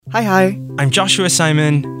Hi. I'm Joshua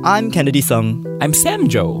Simon. I'm Kennedy Sung. I'm Sam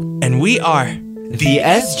Joe. And we are The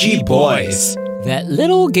SG Boys. That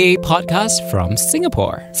little gay podcast from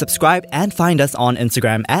Singapore. Subscribe and find us on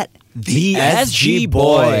Instagram at The SG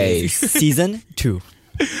Boys. Season 2.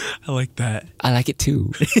 I like that. I like it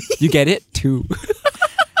too. You get it too.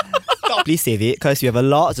 Please save it because we have a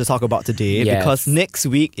lot to talk about today. Yes. Because next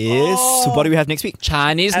week is... What do we have next week?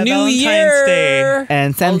 Chinese At New Valentine's Year. Day.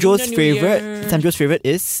 And Sam Lunar Joe's New favorite... Year. Sam Joe's favorite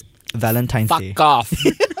is Valentine's Day. Fuck off.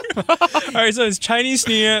 Alright, so it's Chinese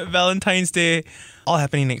New Year, Valentine's Day, all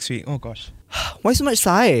happening next week. Oh gosh. Why so much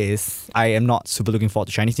size? I am not super looking forward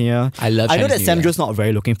to Chinese New Year. I love I know Chinese that New Sam Year. Joe's not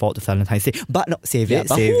very looking forward to Valentine's Day. But no, save it.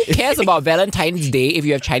 But who cares about Valentine's Day if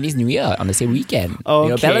you have Chinese New Year on the same weekend? You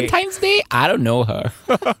know, Okay. Valentine's Day? I don't know her.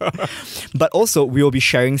 But also, we will be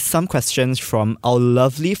sharing some questions from our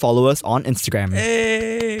lovely followers on Instagram.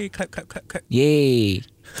 Hey, clap. Yay.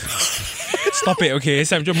 Stop it, okay,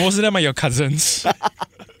 Sam Joe. Most of them are your cousins.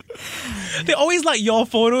 They always like your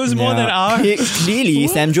photos more than ours. Clearly,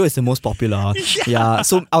 Sam Joe is the most popular. Yeah.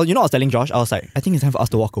 So, I was telling Josh, I was like, I think it's time for us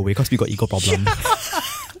to walk away because we got ego problem.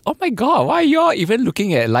 Oh my god, why are y'all even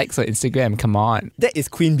looking at likes on Instagram? Come on. That is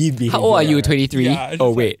Queen Bee behavior. How old are you? 23? Yeah, just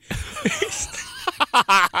oh, like- wait.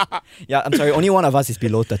 Yeah, I'm sorry. Only one of us is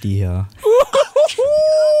below 30 here.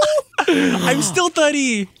 I'm still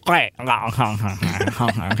 30. Okay,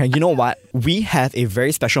 you know what? We have a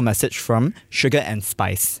very special message from Sugar and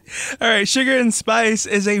Spice. Alright, Sugar and Spice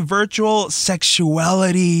is a virtual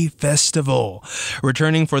sexuality festival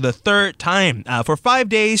returning for the third time for 5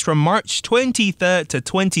 days from March 23rd to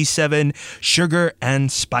 27. Sugar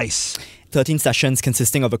and Spice. 13 sessions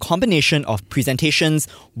consisting of a combination of presentations,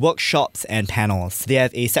 workshops, and panels. They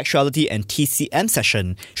have a sexuality and TCM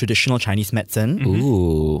session, traditional Chinese medicine,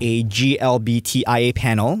 Ooh. a GLBTIA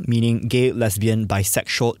panel, meaning gay, lesbian,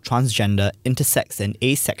 bisexual, transgender, intersex, and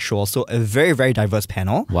asexual. So a very, very diverse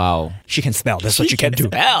panel. Wow. She can spell, that's what she can do.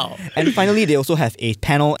 Spell. And finally, they also have a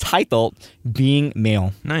panel titled Being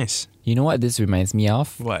Male. Nice. You know what this reminds me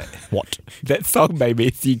of? What? What? That song by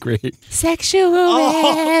Macy Gray. Sexual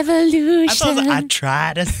I revolution. I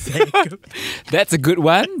try to say. That's a good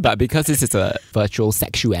one, but because this is a virtual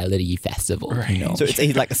sexuality festival, you know. So it's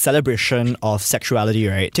like a celebration of sexuality,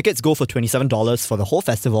 right? Tickets go for $27 for the whole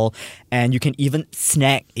festival, and you can even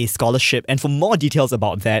snag a scholarship. And for more details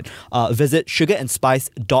about that, visit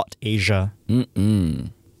sugarandspice.asia.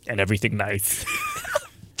 And everything nice.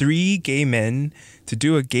 3 gay men to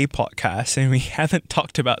do a gay podcast, and we haven't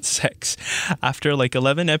talked about sex after like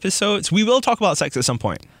 11 episodes. We will talk about sex at some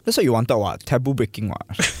point. That's what you wanted, what? Taboo breaking, what?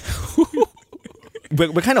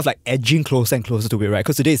 We're kind of like edging closer and closer to it, right?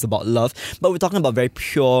 Because today is about love, but we're talking about very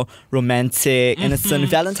pure, romantic, innocent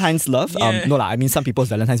Valentine's love. Yeah. No, I mean, some people's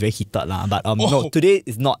Valentine's very heated, but no, today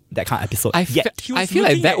is not that kind of episode I yet. feel like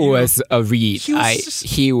looking that at you. was a read. He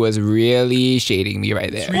He was was, just- really shading me right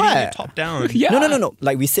there. Reading What? it top down. Yeah. No.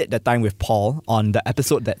 Like we said that time with Paul on the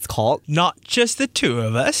episode that's called Not just the two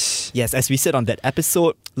of us. Yes, as we said on that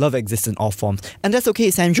episode, love exists in all forms. And that's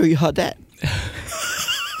okay, Sandra, you heard that?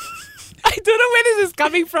 I don't know where this is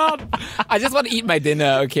coming from. I just want to eat my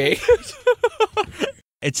dinner, okay?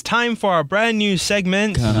 It's time for our brand new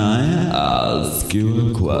segment. Can I ask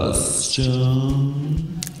you a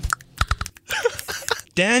question?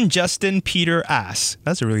 Dan, Justin, Peter asks.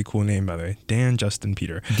 That's a really cool name, by the way. Dan, Justin,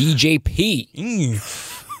 Peter. DJP.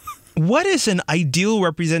 What is an ideal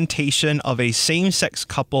representation of a same-sex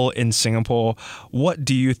couple in Singapore? What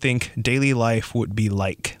do you think daily life would be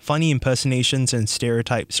like? Funny impersonations and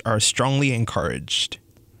stereotypes are strongly encouraged.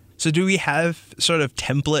 So do we have sort of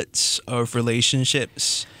templates of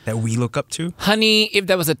relationships that we look up to? Honey, if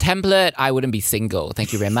there was a template, I wouldn't be single.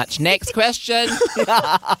 Thank you very much. Next question.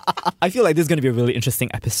 I feel like this is going to be a really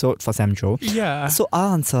interesting episode for Sam Joe. Yeah. So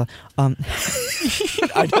I'll answer. Sorry.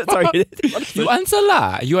 You answer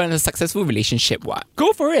lah. You are in a successful relationship, what?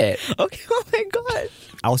 Go for it. Okay, oh my god.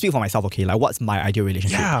 I'll speak for myself, okay? Like, what's my ideal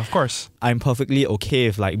relationship? Yeah, of course. I'm perfectly okay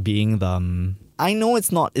with like being the... I know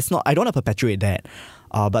it's not, I don't want to perpetuate that.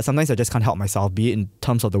 But sometimes I just can't help myself, be it in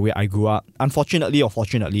terms of the way I grew up. Unfortunately or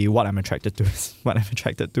fortunately, what I'm attracted to is what I'm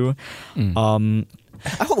attracted to. I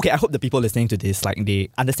hope the people listening to this, like, they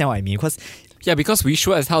understand what I mean. Yeah, because we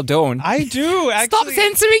sure as hell don't. I do, actually. Stop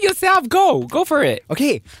censoring yourself. Go for it.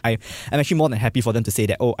 Okay, I'm actually more than happy for them to say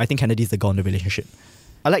that, I think Kennedy's the girl in the relationship.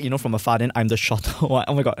 I like, from afar, then I'm the shorter one.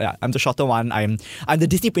 Oh my god, yeah, I'm the shorter one. I'm the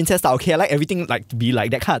Disney princess style. Okay, I like everything like to be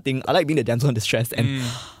like that kind of thing. I like being the damsel in distress and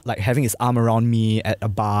like having his arm around me at a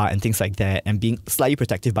bar and things like that, and being slightly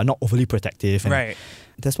protective but not overly protective. And Right.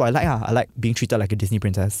 That's what I like. I like being treated like a Disney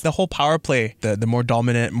princess. The whole power play, the more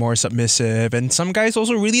dominant, more submissive, and some guys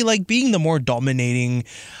also really like being the more dominating,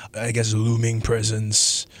 I guess, looming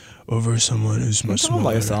presence over someone who's much Talk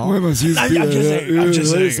about smaller. yourself. I'm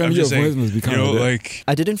just saying. You know, like,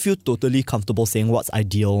 I didn't feel totally comfortable saying what's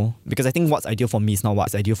ideal because I think what's ideal for me is not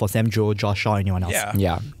what's ideal for Sam, Joe, Josh, or anyone else. yeah.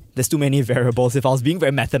 Yeah. There's too many variables. If I was being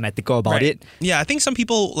very mathematical about Right. it, Yeah, I think some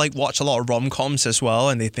people like watch a lot of rom-coms as well,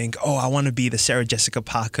 and they think, oh, I want to be the Sarah Jessica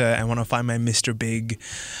Parker, I want to find my Mr. Big.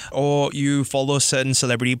 Or you follow certain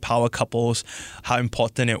celebrity power couples, how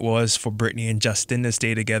important it was for Britney and Justin to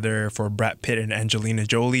stay together, for Brad Pitt and Angelina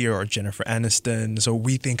Jolie or Jennifer Aniston. So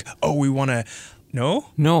we think, oh, we want to... No?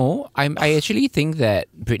 No, I actually think that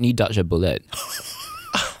Britney dodged a bullet.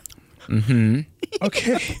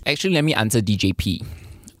 Okay. Actually, let me answer DJP.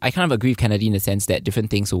 I kind of agree with Kennedy in the sense that different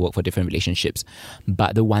things will work for different relationships.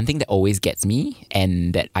 But the one thing that always gets me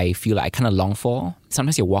and that I feel like I kind of long for,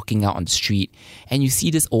 sometimes you're walking out on the street and you see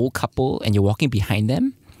this old couple and you're walking behind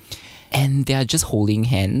them and they're just holding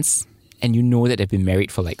hands. And you know that they've been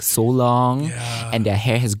married for like so long and their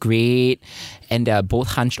hair has grayed and they're both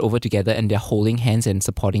hunched over together and they're holding hands and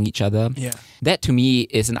supporting each other. Yeah. That to me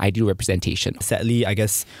is an ideal representation. sadly, I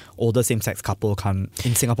guess older same-sex couple can't.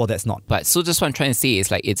 In Singapore, that's not. But so just what I'm trying to say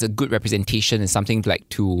is like it's a good representation and something like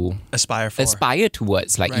to Aspire for. aspire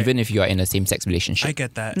towards, like Right. even if you're in a same-sex relationship. I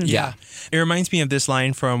get that. Yeah. It reminds me of this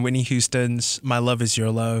line from Whitney Houston's My Love Is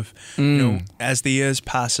Your Love. You know, as the years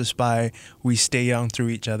pass us by, we stay young through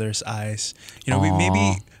each other's eyes. You know,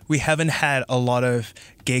 we haven't had a lot of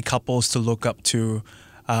gay couples to look up to.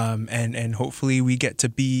 And hopefully we get to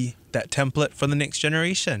be that template for the next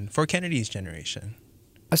generation, for Kennedy's generation.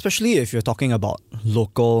 Especially if you're talking about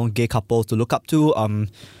local gay couples to look up to, I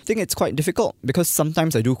think it's quite difficult because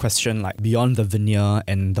sometimes I do question like beyond the veneer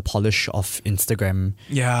and the polish of Instagram.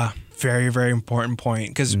 Yeah, very, very important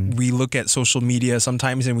point because we look at social media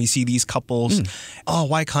sometimes and we see these couples, oh,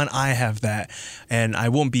 why can't I have that? And I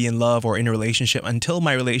won't be in love or in a relationship until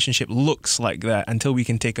my relationship looks like that, until we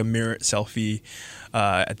can take a mirrored selfie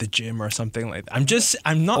at the gym or something like that.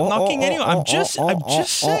 I'm not knocking anyone. I'm just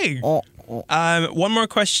saying. One more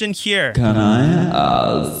question here. Can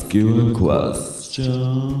I ask you a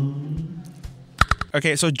question?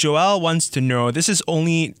 Okay, so Joel wants to know, this is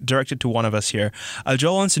only directed to one of us here.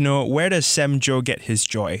 Joel wants to know, where does Sam Joe get his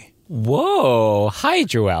joy? Whoa. Hi,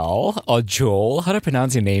 Joel. Or Joel. How do I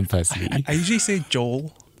pronounce your name firstly? I usually say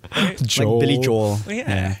Joel. Right? Joel. Like Billy Joel.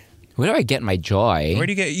 Yeah. Where do I get my joy? Where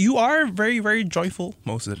do you get? You are very, very joyful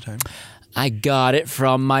most of the time. I got it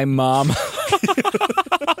from my mom.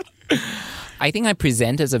 I think I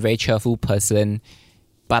present as a very cheerful person,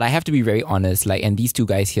 but I have to be very honest, like, and these two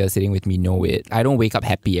guys here sitting with me know it. I don't wake up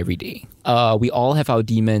happy every day. We all have our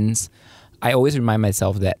demons. I always remind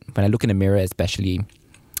myself that when I look in the mirror especially,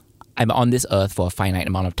 I'm on this earth for a finite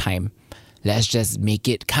amount of time. Let's just make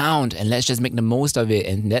it count and let's just make the most of it.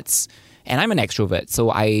 And I'm an extrovert,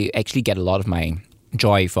 so I actually get a lot of my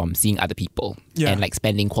joy from seeing other people and like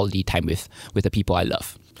spending quality time with the people I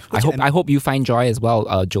love. I hope you find joy as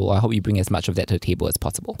well, Joel. I hope you bring as much of that to the table as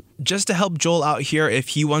possible. Just to help Joel out here, if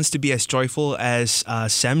he wants to be as joyful as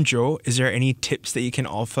Sam Joe, is there any tips that you can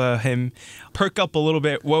offer him? Perk up a little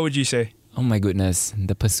bit. What would you say? Oh my goodness,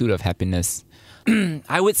 the pursuit of happiness.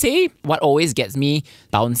 I would say what always gets me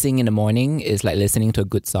bouncing in the morning is like listening to a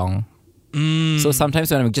good song. So sometimes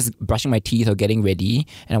when I'm just brushing my teeth or getting ready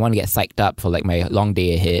and I want to get psyched up for like my long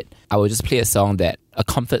day ahead, I will just play a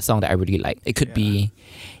comfort song that I really like. It could be,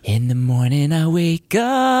 in the morning I wake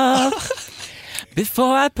up,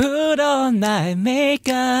 before I put on my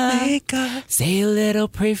makeup, say a little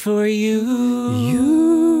pray for you.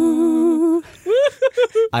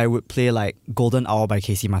 I would play like Golden Hour by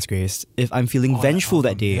Casey Musgraves. If I'm feeling vengeful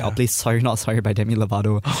that day, I'll play Sorry Not Sorry by Demi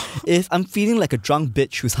Lovato. If I'm feeling like a drunk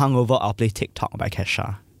bitch who's hungover, I'll play TikTok by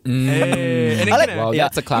Kesha. Hey, and again, Wow,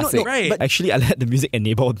 that's a classic. Right. But actually, I let the music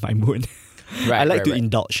enable my mood. I like to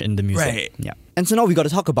indulge in the music. Right. Yeah. And so now we got to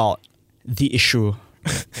talk about the issue.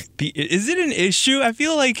 Is it an issue? I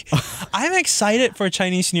feel like I'm excited for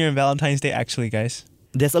Chinese New Year and Valentine's Day, actually, guys.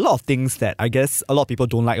 There's a lot of things that I guess a lot of people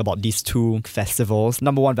don't like about these two festivals.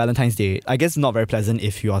 Number one, Valentine's Day. I guess not very pleasant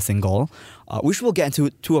if you are single, which we'll get into.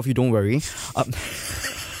 Two of you, don't worry.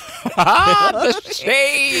 The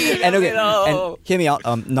shade. And hear me out.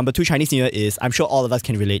 Number two, Chinese New Year is, I'm sure all of us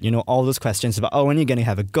can relate. You know, all those questions about, when you're going to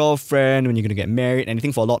have a girlfriend, when you're going to get married,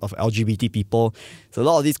 anything for a lot of LGBT people. So a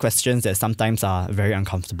lot of these questions that sometimes are very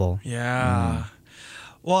uncomfortable. Yeah.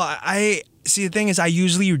 Well, I see, the thing is, I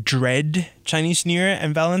usually dread Chinese New Year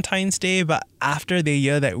and Valentine's Day, but after the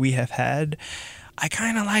year that we have had, I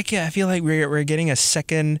kind of like it. I feel like we're getting a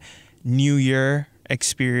second New Year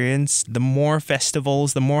experience. The more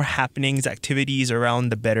festivals, the more happenings, activities around,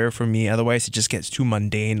 the better for me. Otherwise, it just gets too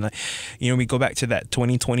mundane. Like, we go back to that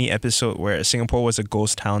 2020 episode where Singapore was a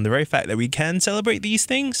ghost town. The very fact that we can celebrate these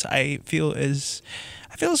things, I feel is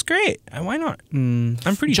great. Why not? I'm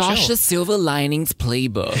pretty chill. Josh's Silver Linings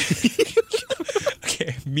Playbook.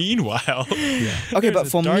 Okay. Meanwhile, Okay, but there's a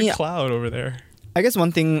for dark me, cloud over there. I guess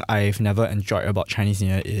one thing I've never enjoyed about Chinese New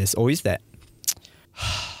Year is always that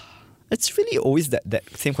it's really always that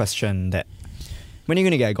same question that when are you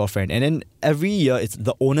going to get a girlfriend? And then every year it's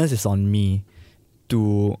the onus is on me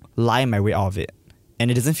to lie my way out of it. And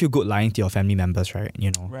it doesn't feel good lying to your family members, right?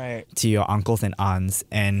 Right. To your uncles and aunts.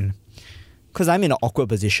 And because I'm in an awkward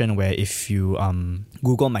position where if you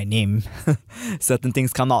Google my name, certain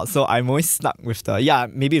things come out. So I'm always stuck with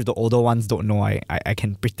maybe if the older ones don't know, I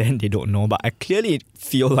can pretend they don't know. But I clearly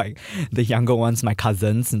feel like the younger ones, my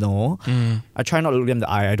cousins, know. I try not to look them in the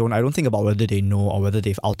eye. I don't think about whether they know or whether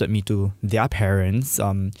they've outed me to their parents.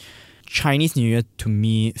 Chinese New Year to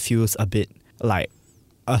me feels a bit like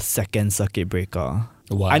a second circuit breaker.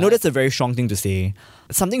 Wow. I know that's a very strong thing to say.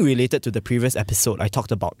 Something related to the previous episode, I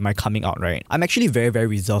talked about my coming out, right? I'm actually very, very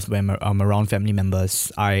reserved when I'm around family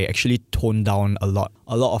members. I actually tone down a lot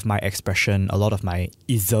of my expression, a lot of my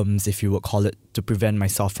isms, if you would call it, to prevent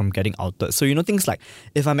myself from getting outed. So, things like,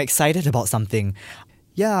 if I'm excited about something,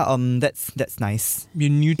 that's nice. You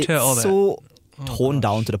neuter It's all that. so toned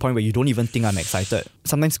down to the point where you don't even think I'm excited.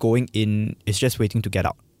 Sometimes going in is just waiting to get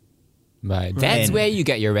out. Right. That's And- where you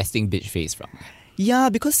get your resting bitch face from. Yeah,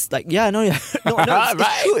 because it's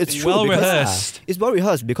true. It's true. Well because rehearsed. It's well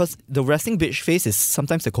rehearsed because the resting bitch face is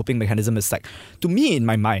sometimes a coping mechanism. It's like, to me in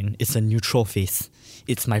my mind, it's a neutral face.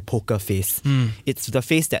 It's my poker face. It's the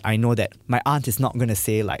face that I know that my aunt is not going to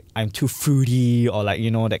say like I'm too fruity or like,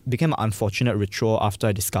 that became an unfortunate ritual after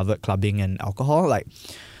I discovered clubbing and alcohol. Like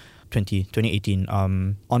 2018.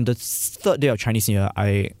 On the third day of Chinese New Year,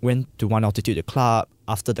 I went to One Altitude, the club.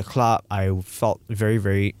 After the club, I felt very,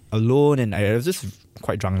 very alone and I was just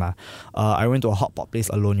quite drunk. I went to a hot pot place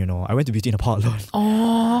alone, I went to Beauty in a Pot alone.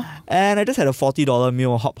 Oh. And I just had a $40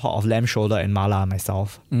 meal hot pot of lamb shoulder and mala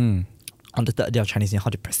myself. On the third day of Chinese New Year, how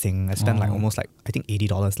depressing. I spent almost I think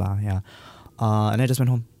 $80 yeah. And I just went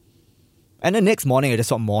home. And the next morning, I just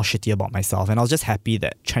felt more shitty about myself. And I was just happy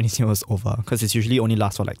that Chinese New Year was over because it's usually only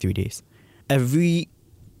lasts for 3 days. Every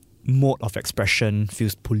mode of expression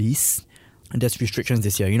feels policed. And there's restrictions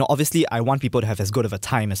this year. Obviously, I want people to have as good of a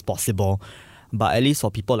time as possible. But at least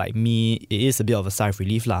for people like me, it is a bit of a sigh of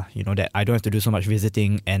relief, that I don't have to do so much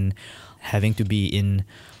visiting and having to be in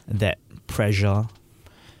that pressure.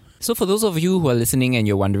 So for those of you who are listening and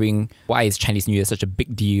you're wondering why is Chinese New Year such a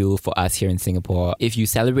big deal for us here in Singapore, if you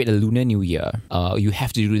celebrate a Lunar New Year, you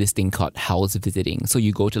have to do this thing called house visiting. So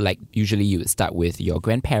you go to usually you would start with your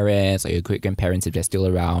grandparents or your great-grandparents if they're still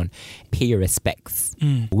around, pay your respects,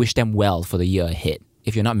 wish them well for the year ahead.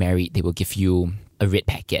 If you're not married, they will give you a red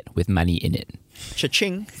packet with money in it.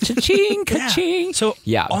 Cha-ching. Cha-ching, ka-ching. So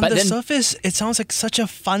Yeah, on but the then- surface, it sounds like such a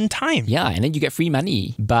fun time. Yeah, and then you get free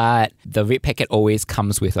money. But the red packet always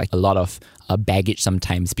comes with a lot of baggage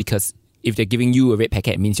sometimes because if they're giving you a red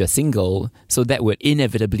packet, it means you're single. So that would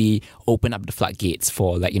inevitably open up the floodgates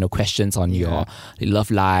for questions on your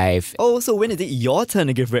love life. Oh, so when is it your turn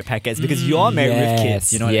to give red packets? Because you're married with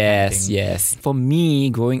kids, that kind of Yes, thing. yes. For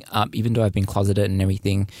me, growing up, even though I've been closeted and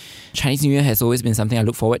everything, Chinese New Year has always been something I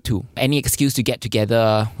look forward to. Any excuse to get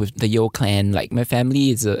together with the Yo clan, my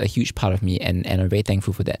family is a huge part of me and I'm very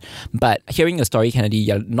thankful for that. But hearing your story, Kennedy,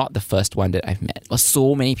 you're not the first one that I've met.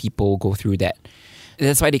 So many people go through that.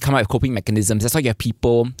 That's why they come up with coping mechanisms. That's why you have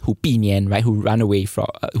people who 避年, right, who run away from,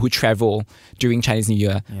 who travel during Chinese New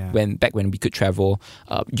Year, back when we could travel.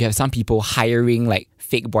 You have some people hiring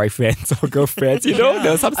fake boyfriends or girlfriends. There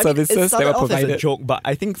are some services it that started were off as provided. a joke, but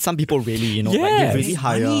I think some people really, they Yes. really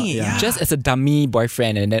hire. Money, yeah. Just as a dummy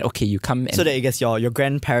boyfriend, and then you come and So that it gets your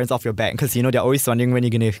grandparents off your back because they're always wondering when you're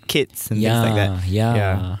gonna have kids and things like that.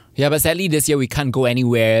 Yeah, but sadly this year we can't go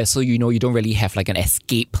anywhere, so you don't really have an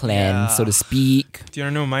escape plan, so to speak. Do you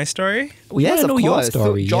want to know my story? We Yes, wanna of know your course.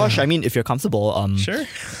 story. So, Josh, yeah. I mean, if you're comfortable, Sure.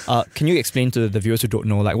 can you explain to the viewers who don't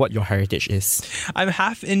know what your heritage is? I'm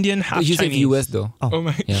half Indian, half But you Chinese. say viewers though. Oh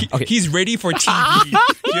my! Yeah. Okay. He's ready for TV.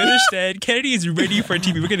 Do you understand? Kennedy is ready for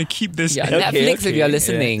TV. We're gonna keep this. Yeah, in. Netflix, if you're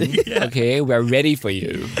listening, okay, we're ready for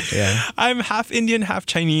you. Yeah. I'm half Indian, half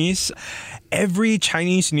Chinese. Every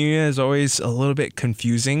Chinese New Year is always a little bit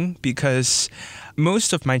confusing because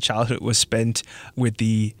most of my childhood was spent with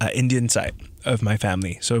the Indian side. of my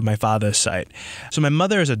family, so my father's side. So my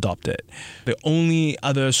mother is adopted. The only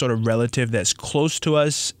other sort of relative that's close to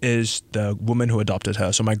us is the woman who adopted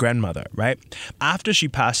her, so my grandmother, right? After she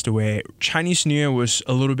passed away, Chinese New Year was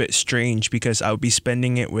a little bit strange because I would be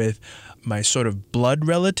spending it with my sort of blood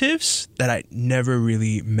relatives that I never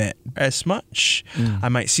really met as much. I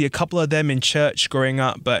might see a couple of them in church growing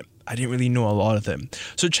up, but I didn't really know a lot of them.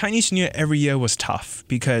 So Chinese New Year every year was tough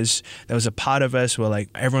because there was a part of us where like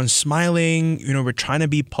everyone's smiling, you know, we're trying to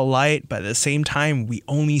be polite, but at the same time, we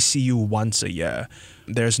only see you once a year.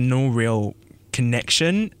 There's no real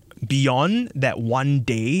connection beyond that one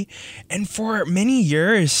day. And for many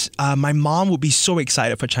years, my mom would be so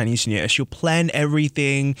excited for Chinese New Year. She'll plan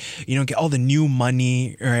everything, you know, get all the new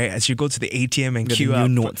money, right? As you go to the ATM and Get queue the up.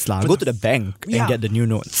 new notes lah. Go to the bank Yeah. and get the new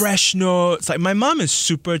notes. Fresh notes. Like my mom is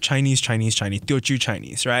super Chinese, Teochew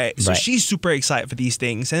Chinese, right? So Right. she's super excited for these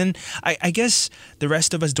things. And I guess the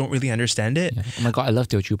rest of us don't really understand it. Oh my god, I love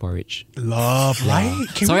Teochew porridge. Love, right?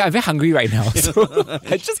 Can Sorry, I'm very hungry right now. So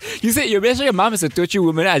you mentioned your mom is a Teochew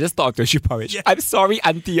woman. I just thought of Teochew porridge. Yeah. I'm sorry,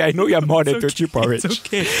 auntie. I know you're more than Teochew porridge. It's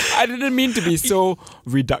okay. I didn't mean to be so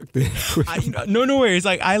reductive. No worries.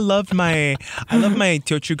 Like I love my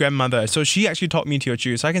Teochew grandmother. So she actually taught me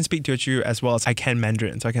Teochew. So I can speak Teochew as well as I can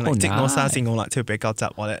Mandarin. So I can like take no sa nice. sing la to break out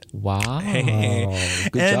wallet. Wow,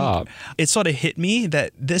 good And job. It sort of hit me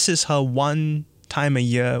that this is her one time a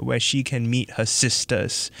year where she can meet her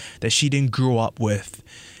sisters that she didn't grow up with.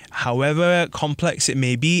 However complex it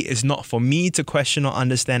may be, it's not for me to question or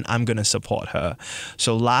understand. I'm going to support her.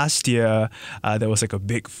 So last year, there was like a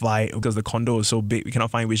big fight because the condo was so big, we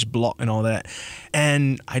cannot find which block and all that.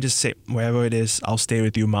 And I just said, wherever it is, I'll stay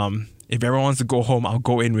with you, Mom. If everyone wants to go home, I'll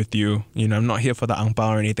go in with you. You know, I'm not here for the ang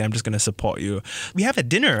pao or anything. I'm just going to support you. We have a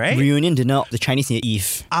dinner, right? Reunion dinner, the Chinese New Year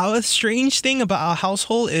Eve. Our strange thing about our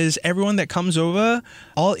household is everyone that comes over,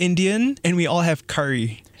 all Indian, and we all have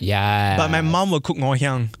curry. Yeah. But my mom will cook ngoh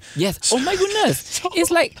hiang. Yes. Oh my goodness. It's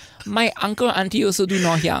like my uncle and auntie also do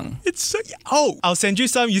ngoh hiang. It's so... Oh, I'll send you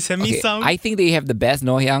some. You send me Okay, some. I think they have the best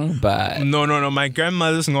ngoh hiang, but No. My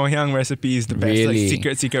grandmother's ngoh hiang recipe is the best. Really?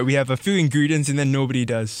 Like secret. We have a few ingredients and then nobody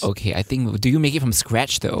does. okay, I think, do you make it from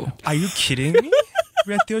scratch though? Are you kidding me?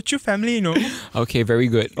 We're a Teochew family, you know. Okay, very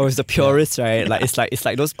good. Oh, it's the purest, right? Like it's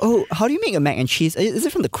like those. Oh, how do you make a mac and cheese? Is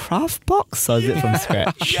it from the Kraft box or is it from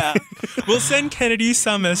scratch? Yeah. We'll send Kennedy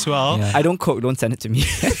some as well. Yeah. I don't cook. Don't send it to me.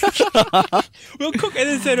 We'll cook and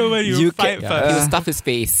then send it over to you. You Fry can- it Yeah, first. he'll stuff his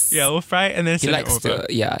face. Yeah, we'll fry it and then He send likes it over.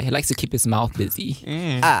 he likes to keep his mouth busy.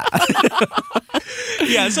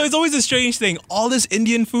 Yeah, so it's always a strange thing. All this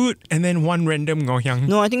Indian food and then one random ngoh hiang.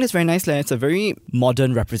 No, I think that's very nice. Like, it's a very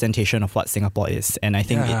modern representation of what Singapore is, and I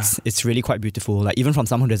think Yeah. it's really quite beautiful. Like even from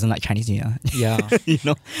someone who doesn't like Chinese New Year, Yeah. you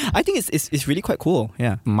know, I think it's really quite cool.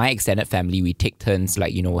 Yeah. My extended family, we take turns,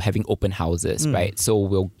 like, you know, having open houses, right? So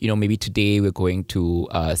we'll, you know, maybe today we're going to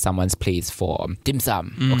someone's place for dim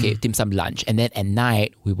sum, okay, dim sum lunch. And then at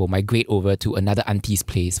night, we will migrate over to another auntie's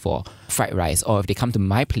place for fried rice. Or if they come to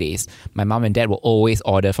my place, my mom and dad will always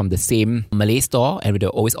order from the same Malay store and they'll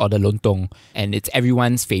always order lontong. And it's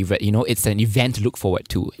everyone's favorite, you know, it's an event to look forward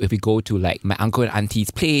to. If we go to like my uncle and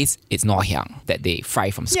auntie's place, it's ngoh hiang that they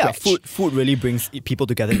fry from Yeah, scratch. food really brings people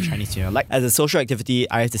together in Chinese New Year. Like as a social activity,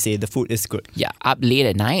 I have to say the food is good. Yeah, up late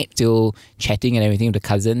at night, still chatting and everything with the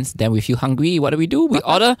cousins. Then we feel hungry. What do? We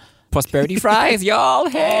order prosperity fries, y'all.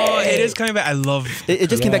 Hey. Oh, it is coming back. I love It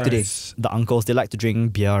just came back today. Yes. The uncles, they like to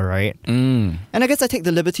drink beer, right? Mm. And I guess I take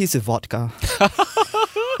the liberties with vodka.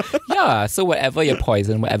 Yeah, so whatever your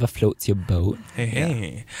poison, whatever floats your boat.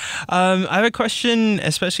 Hey. I have a question,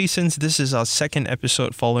 especially since this is our second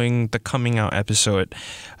episode following the coming out episode.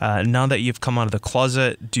 Now that you've come out of the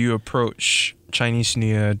closet, do you approach Chinese New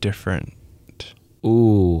Year different?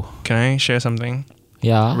 Ooh. Can I share something?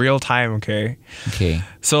 Yeah. Real time, okay? Okay.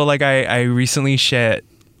 So like I recently shared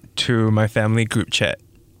to my family group chat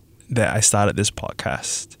that I started this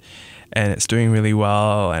podcast. And it's doing really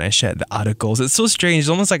well, and I shared the articles. It's so strange. It's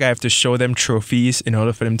almost like I have to show them trophies in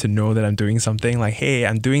order for them to know that I'm doing something. Like, hey,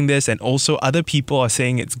 I'm doing this, and also other people are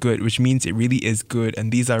saying it's good, which means it really is good,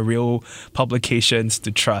 and these are real publications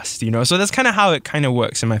to trust, you know? So that's kind of how it kind of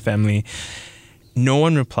works in my family. No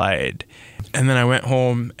one replied. And then I went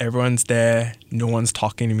home, everyone's there, no one's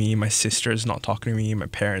talking to me, my sister's not talking to me, my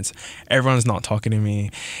parents, everyone's not talking to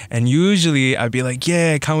me. And usually I'd be like,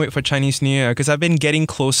 yeah, I can't wait for Chinese New Year, because I've been getting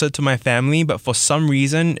closer to my family, but for some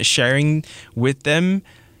reason, sharing with them,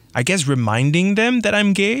 I guess reminding them that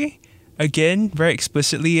I'm gay, again, very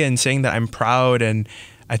explicitly, and saying that I'm proud. And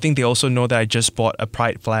I think they also know that I just bought a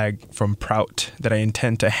pride flag from Prout that I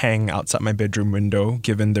intend to hang outside my bedroom window,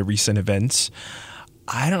 given the recent events.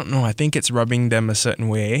 I don't know. I think it's rubbing them a certain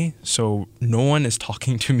way. So no one is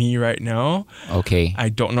talking to me right now. Okay. I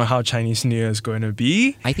don't know how Chinese New Year is going to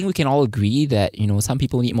be. I think we can all agree that, some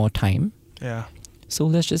people need more time. Yeah. So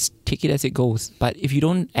let's just take it as it goes. But if you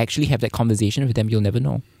don't actually have that conversation with them, you'll never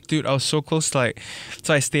know. Dude, I was so close to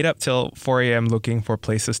so I stayed up till 4 a.m. looking for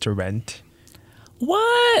places to rent.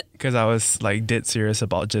 What? Because I was dead serious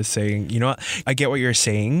about just saying, you know what, I get what you're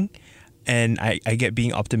saying and I get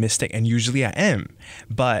being optimistic, and usually I am.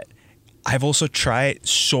 But I've also tried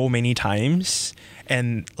so many times,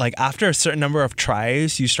 and after a certain number of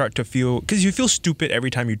tries, you start to feel, because you feel stupid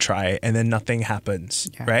every time you try and then nothing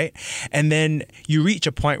happens, right? And then you reach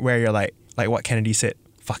a point where you're like what Kennedy said,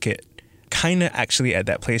 fuck it. Kind of actually at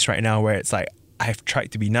that place right now where it's I've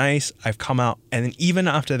tried to be nice, I've come out, and then even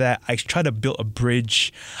after that, I try to build a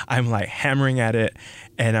bridge. I'm hammering at it,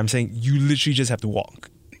 and I'm saying, you literally just have to walk.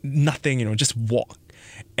 Nothing, just walk.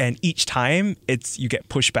 And each time, you get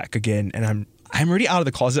pushed back again, and I'm already out of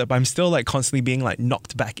the closet, but I'm still constantly being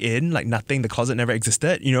knocked back in, nothing, the closet never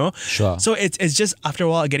existed, Sure. So it's just after a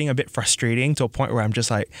while getting a bit frustrating to a point where I'm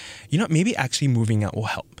just maybe actually moving out will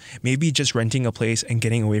help. Maybe just renting a place and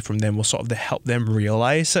getting away from them will sort of help them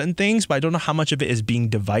realize certain things, but I don't know how much of it is being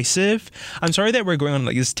divisive. I'm sorry that we're going on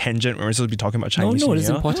this tangent where we're supposed to be talking about Chinese New No, Year. it's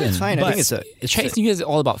important. It's fine. I think Chinese New Year is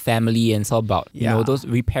all about family, and it's all about Yeah. those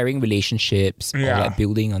repairing relationships, Yeah. or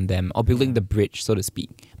building on them, or building the bridge, so to speak.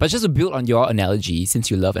 But just to build on your analogy, since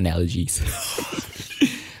you love analogies.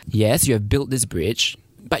 Yes, you have built this bridge,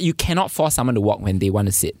 but you cannot force someone to walk when they want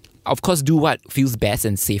to sit. Of course, do what feels best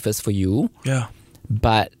and safest for you. Yeah.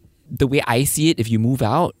 But the way I see it, if you move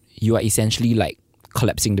out, you are essentially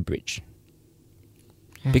collapsing the bridge.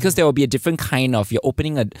 Because there will be a different kind of, you're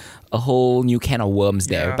opening a whole new can of worms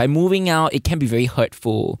there. Yeah. By moving out, it can be very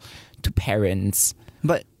hurtful to parents.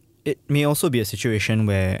 But it may also be a situation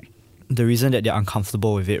where the reason that they're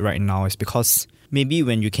uncomfortable with it right now is because maybe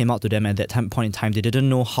when you came out to them at that point in time, they didn't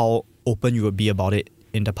know how open you would be about it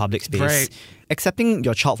in the public space. Right. Accepting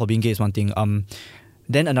your child for being gay is one thing.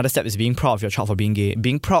 Then another step is being proud of your child for being gay.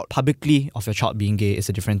 Being proud publicly of your child being gay is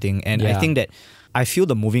a different thing. And I think that I feel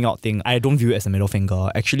the moving out thing, I don't view it as a middle finger.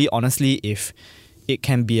 Actually, honestly, if it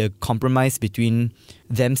can be a compromise between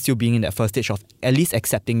them still being in that first stage of at least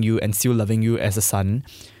accepting you and still loving you as a son,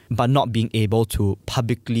 but not being able to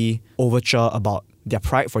publicly overture about their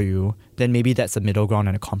pride for you, then maybe that's a middle ground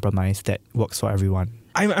and a compromise that works for everyone.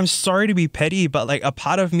 I'm sorry to be petty, but a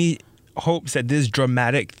part of me hopes that this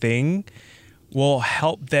dramatic thing will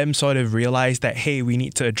help them sort of realize that, hey, we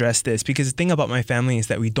need to address this. Because the thing about my family is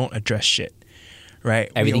that we don't address shit.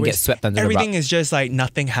 Right? Everything gets swept under the rug. Everything is just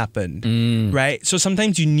nothing happened. Right? So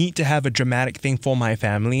sometimes you need to have a dramatic thing for my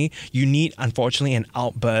family. You need, unfortunately, an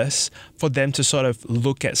outburst for them to sort of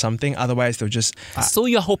look at something. Otherwise, they'll just... So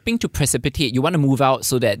you're hoping to precipitate, you want to move out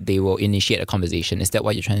so that they will initiate a conversation. Is that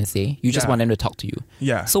what you're trying to say? You just want them to talk to you.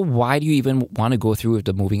 Yeah. So why do you even want to go through with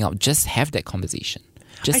the moving out? Just have that conversation.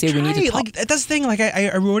 Just say we need to talk. That's the thing.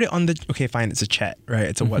 I wrote it on the... Okay, fine. It's a chat, right?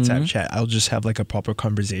 It's a WhatsApp chat. I'll just have a proper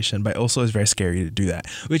conversation. But also, it's very scary to do that,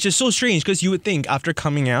 which is so strange because you would think after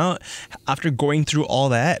coming out, after going through all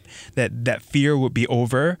that fear would be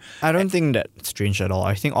over. I don't think that's strange at all.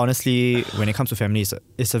 I think honestly, when it comes to family,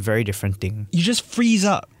 it's a very different thing. You just freeze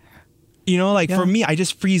up. For me, I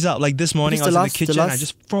just freeze up. This morning, I was in the kitchen, I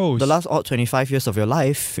just froze. The last 25 years of your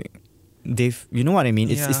life, you know what I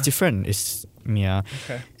mean? It's different. Yeah.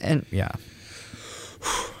 Okay. And yeah.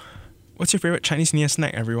 What's your favorite Chinese New Year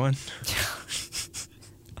snack, everyone?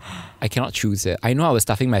 I cannot choose it. I know I was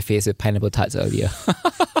stuffing my face with pineapple tarts earlier.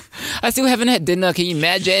 I still haven't had dinner. Can you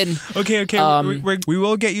imagine? Okay. We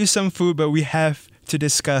will get you some food, but we have to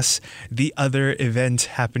discuss the other event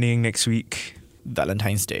happening next week.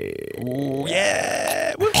 Valentine's Day. Oh,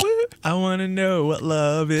 yeah. Woo, woo. I want to know what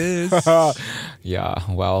love is. Yeah,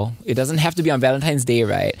 well, it doesn't have to be on Valentine's Day,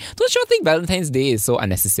 right? Don't you think Valentine's Day is so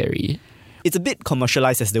unnecessary? It's a bit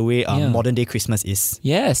commercialized as the way modern day Christmas is.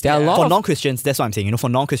 Yes, there are a lot for of... non-Christians, that's what I'm saying. For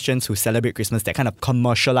non-Christians who celebrate Christmas, that kind of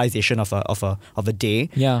commercialization of a day.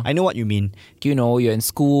 Yeah. I know what you mean. You're in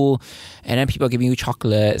school and then people are giving you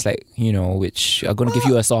chocolates, which are going to give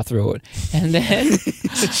you a sore throat. And then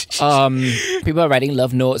people are writing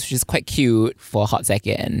love notes, which is quite cute for a hot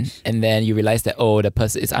second. And then you realize that, the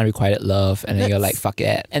person is unrequited love. And then you're like, fuck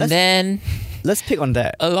it. And then... Let's pick on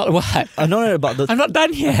that. A lot of what? I know about the... I'm not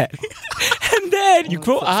done yet. And then you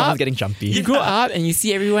grow Someone's up. getting jumpy. You grow up and you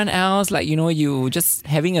see everyone else, like, you just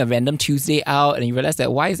having a random Tuesday out, and you realize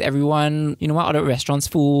that why is everyone, why are the restaurants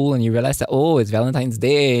full? And you realize that, oh, it's Valentine's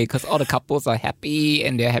Day because all the couples are happy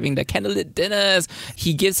and they're having their candlelit dinners.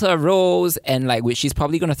 He gives her a rose, and like, which she's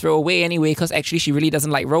probably going to throw away anyway because actually she really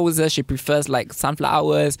doesn't like roses. She prefers like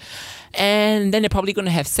sunflowers. And then they're probably going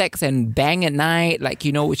to have sex and bang at night, like,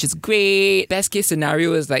 which is great. Best case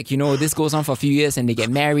scenario is like, this goes on for a few years and they get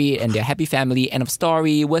married and they're a happy family. End of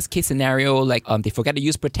story. Worst case scenario, like, they forget to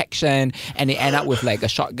use protection and they end up with like a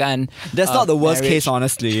shotgun. That's not the worst marriage. case,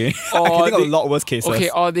 honestly. I Or can think of they- a lot worse cases. Okay,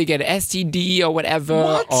 or they get an STD or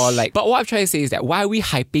whatever. Or like, but what I'm trying to say is that why are we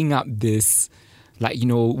hyping up this, like,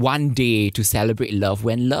 one day to celebrate love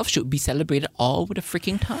when love should be celebrated all the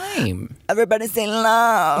freaking time? Everybody's saying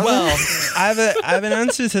love. Well, I have an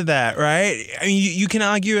answer to that, right? I mean, you can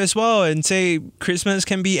argue as well and say Christmas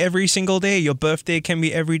can be every single day, your birthday can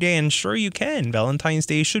be every day, and sure you can. Valentine's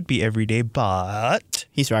Day should be every day, but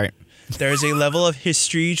He's right. there is a level of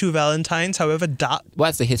history to Valentine's, however dark.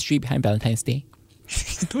 What's the history behind Valentine's Day?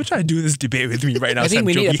 Don't try to do this debate with me right now. I think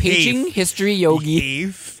we Sancho. need a Behave. paging history yogi.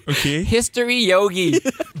 Behave, okay? History yogi.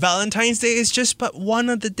 Valentine's Day is just but one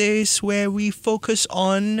of the days where we focus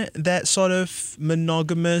on that sort of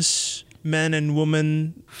monogamous man and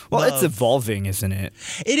woman. Well, love. it's evolving, isn't it?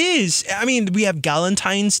 It is. I mean, we have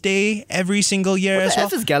Galentine's Day every single year What as the well.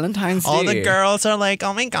 F is Galentine's Day? All the girls are like,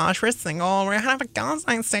 oh my gosh, we're single. We're having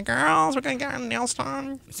Galentine's Day, girls. We're going to get our nails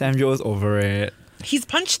done. Samjo's over it. He's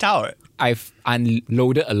punched out. I've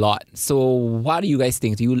unloaded a lot. So what do you guys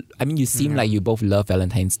think? You seem like you both love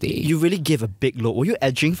Valentine's Day. You really gave a big load. Were you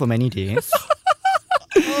edging for many days?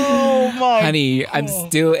 Oh my. Honey, I'm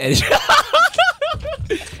still if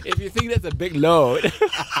you think that's a big load.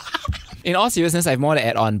 In all seriousness, I have more to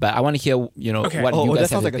add on, but I want to hear, what you that guys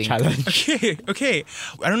sounds have like to a think. challenge. Okay.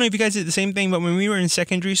 I don't know if you guys did the same thing, but when we were in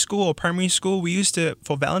secondary school or primary school, we used to,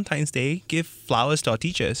 for Valentine's Day, give flowers to our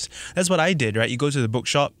teachers. That's what I did, right? You go to the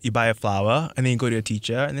bookshop, you buy a flower, and then you go to your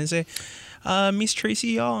teacher and then say, Miss Tracy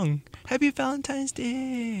Young, happy Valentine's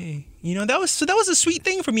Day. That was a sweet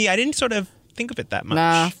thing for me. I didn't sort of think of it that much.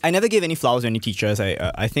 Nah, I never gave any flowers to any teachers.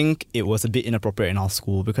 I think it was a bit inappropriate in our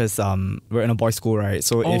school because we're in a boys' school, right?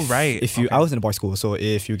 So Oh, right. I was in a boys' school, so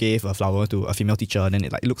if you gave a flower to a female teacher, then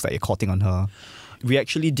it looks like you're courting on her. We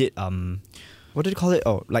actually did what did you call it?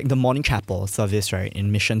 Oh, like the morning chapel service, right? In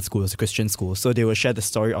mission schools, Christian schools. So they will share the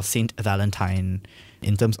story of Saint Valentine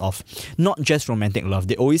in terms of not just romantic love.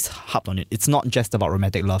 They always harped on it. It's not just about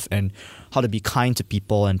romantic love and how to be kind to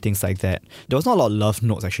people and things like that. There was not a lot of love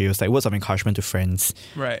notes, actually. It was like words of encouragement to friends.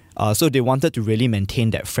 Right. So they wanted to really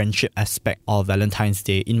maintain that friendship aspect of Valentine's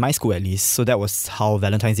Day, in my school at least. So that was how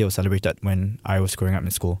Valentine's Day was celebrated when I was growing up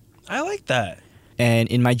in school. I like that. And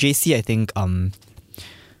in my JC, I think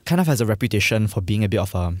kind of has a reputation for being a bit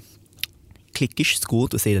of a cliquish school,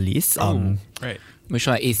 to say the least. Right. Which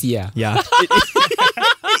one? AC, yeah. Yeah, it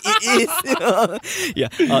is. Yeah,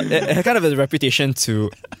 it kind of has a reputation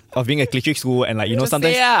of being a cliquish school, and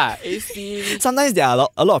sometimes. Yeah, AC. Sometimes there are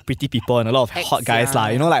a lot of pretty people and a lot of hot guys,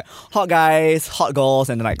 yeah. like hot guys, hot girls,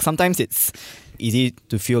 and sometimes it's easy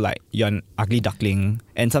to feel like you're an ugly duckling,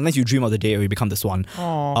 and sometimes you dream of the day where you become the swan.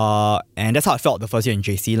 And that's how I felt the first year in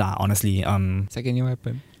JC, honestly. Second year, what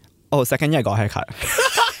happened? Second year I got a haircut.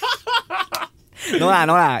 No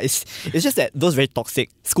lah. It's just that those very toxic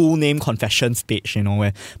school name confessions page,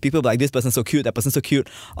 where people be like, this person's so cute, that person's so cute,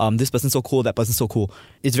 this person's so cool, that person's so cool.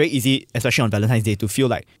 It's very easy, especially on Valentine's Day, to feel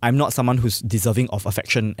like I'm not someone who's deserving of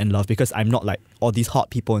affection and love because I'm not like all these hot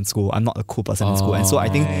people in school. I'm not a cool person in school. And so I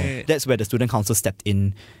think that's where the student council stepped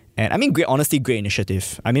in. And I mean, great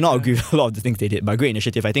initiative. I may not agree with a lot of the things they did, but great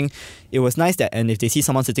initiative. I think it was nice that, and if they see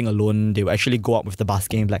someone sitting alone, they will actually go up with the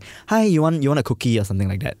basket and be like, hi, you want a cookie or something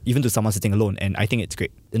like that, even to someone sitting alone. And I think it's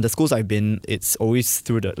great. In the schools I've been, it's always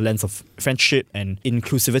through the lens of friendship and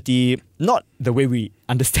inclusivity, not the way we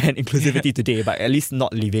understand inclusivity today, but at least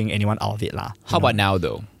not leaving anyone out of it. How about now,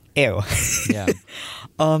 though? Ew. Yeah.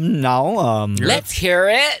 Now, Let's hear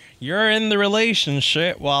it. You're in the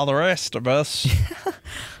relationship while the rest of us.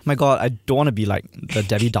 my God, I don't want to be like the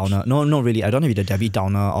Debbie Downer. No, really. I don't want to be the Debbie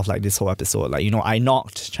Downer of like this whole episode. Like, I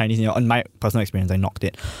knocked Chinese New Year. In my personal experience, I knocked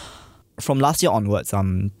it. From last year onwards,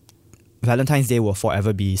 Valentine's Day will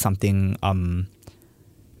forever be something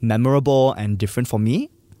memorable and different for me.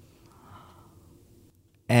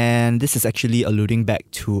 And this is actually alluding back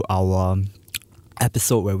to our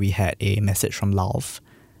episode where we had a message from Lauf.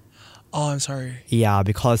 Oh, I'm sorry. Yeah,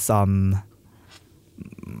 because I had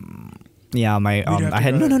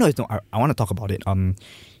no. I want to talk about it.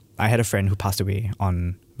 I had a friend who passed away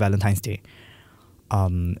on Valentine's Day.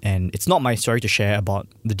 And it's not my story to share about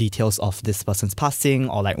the details of this person's passing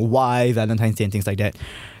or like why Valentine's Day and things like that.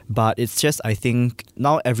 But it's just, I think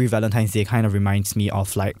now every Valentine's Day kind of reminds me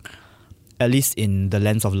of like, at least in the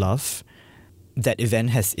lens of love, that event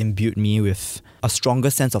has imbued me with a stronger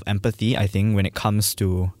sense of empathy, I think, when it comes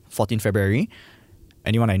to 14 February.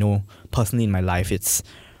 Anyone I know personally in my life, it's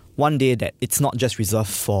one day that it's not just reserved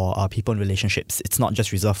for people in relationships. It's not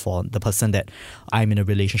just reserved for the person that I'm in a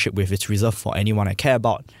relationship with. It's reserved for anyone I care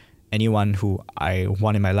about, anyone who I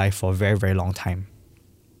want in my life for a very, very long time.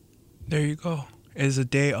 There you go. It's a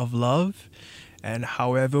day of love, and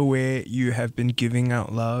however way you have been giving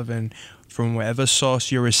out love and from whatever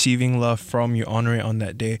source you're receiving love from, you honor it on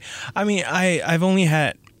that day. I mean, I've only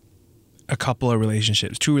had a couple of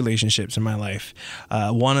relationships, 2 relationships in my life.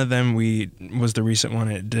 One of them was the recent one.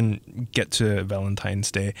 It didn't get to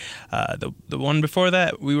Valentine's Day. The one before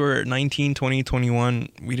that, we were 19, 20, 21.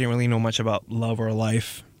 We didn't really know much about love or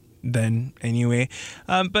life then anyway.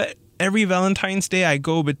 But every Valentine's Day, I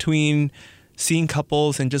go between seeing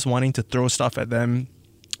couples and just wanting to throw stuff at them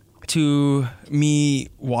to me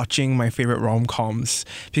watching my favorite rom-coms,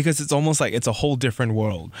 because it's almost like it's a whole different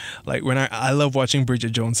world. Like when I love watching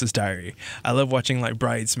Bridget Jones's Diary. I love watching like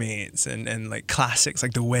Bridesmaids and like classics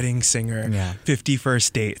like The Wedding Singer, 50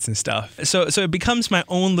 First Dates and stuff. So it becomes my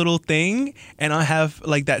own little thing, and I have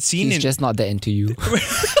like that scene. He's just not that into you.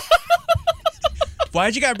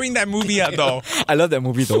 Why'd you gotta bring that movie up though? I love that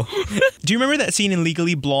movie though. Do you remember that scene in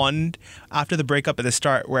Legally Blonde after the breakup at the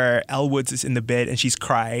start where Elle Woods is in the bed and she's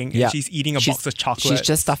crying and she's eating a box of chocolate? She's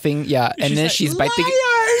just stuffing, and then like, she's biting.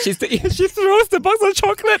 she throws the box of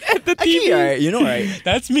chocolate at the TV. Actually, right, you know, right?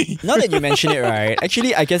 That's me. Now that you mention it, right?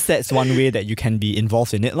 Actually, I guess that's one way that you can be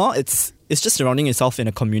involved in it. It's just surrounding yourself in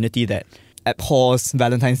a community that abhors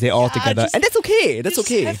Valentine's Day altogether. And that's okay. That's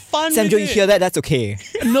okay. Have fun Sam, with don't you it. hear that? That's okay.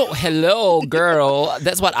 No, hello, girl.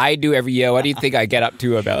 That's what I do every year. What do you think I get up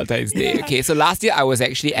to on Valentine's Day? Okay, so last year I was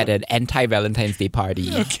actually at an anti-Valentine's Day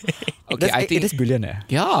party. Okay, I think it is brilliant.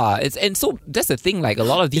 yeah, and so that's the thing. Like a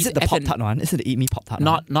lot of these, Is it the Pop Tart one? Is it the Eat Me Pop Tart?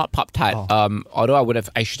 not Pop Tart. Although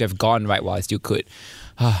I should have gone right while I still could.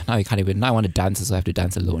 Now you can't even. Now I want to dance, so I have to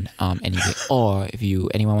dance alone. Anyway, or if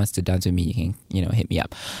anyone wants to dance with me, you can hit me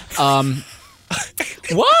up.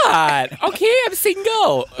 What? Okay, I'm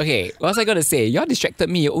single. Okay, what was I gonna say? Y'all distracted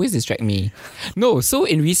me. You always distract me. No, so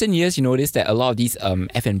in recent years, you notice that a lot of these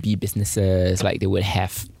F&B businesses, like they would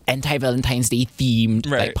have anti-Valentine's Day themed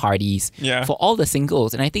like parties for all the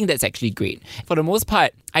singles, and I think that's actually great. For the most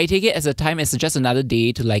part, I take it as a time as just another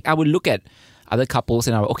day to like. I would look at other couples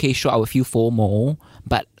and I would I would feel FOMO,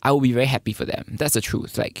 but I would be very happy for them. That's the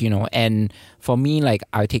truth, and for me, like,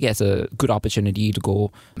 I take it as a good opportunity to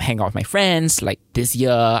go hang out with my friends. Like this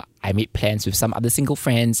year, I made plans with some other single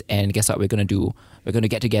friends, and guess what we're gonna do? We're gonna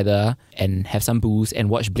get together and have some booze and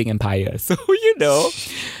watch Bling Empire. So,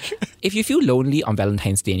 if you feel lonely on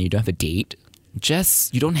Valentine's Day and you don't have a date,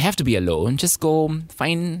 you don't have to be alone. Just go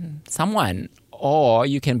find someone. Or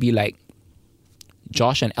you can be like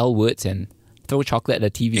Josh and Elle Woods and throw chocolate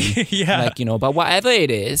at the TV. But whatever it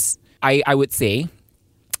is, I would say,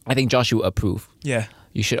 I think Josh will approve. Yeah.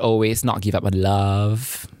 You should always not give up on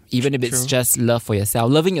love. Even if it's just love for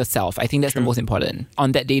yourself, loving yourself. I think that's the most important.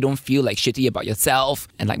 On that day, don't feel like shitty about yourself.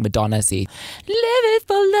 And like Madonna say, living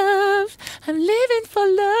for love, I'm living for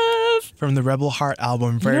love. From the Rebel Heart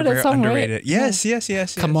album, very, that very song, underrated. right?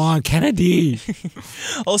 Yes. Come on, Kennedy.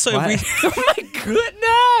 Also, What? Oh my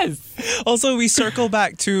goodness. Also, we circle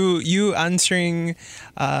back to you answering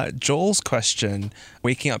Joel's question.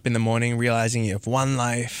 Waking up in the morning, realizing you have one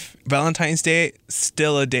life. Valentine's Day,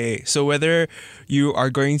 still a day. So whether you are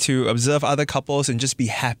going to observe other couples and just be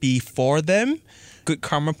happy for them, good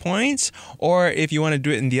karma points, or if you want to do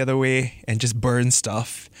it in the other way and just burn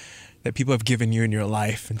stuff that people have given you in your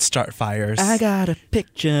life and start fires. I got a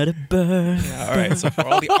picture to burn. Yeah, all right, so for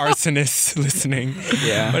all the arsonists listening,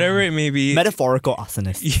 whatever it may be. Metaphorical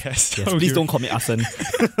arsonist. Yes. Please don't call me arson.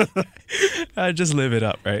 Just live it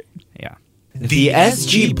up, right? Yeah. The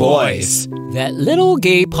SG Boys. That little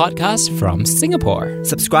gay podcast from Singapore.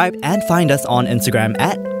 Subscribe and find us on Instagram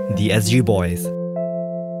at The SG Boys.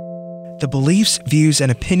 The beliefs, views,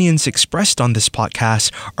 and opinions expressed on this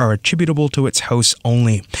podcast are attributable to its hosts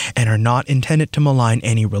only and are not intended to malign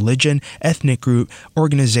any religion, ethnic group,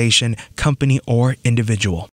 organization, company, or individual.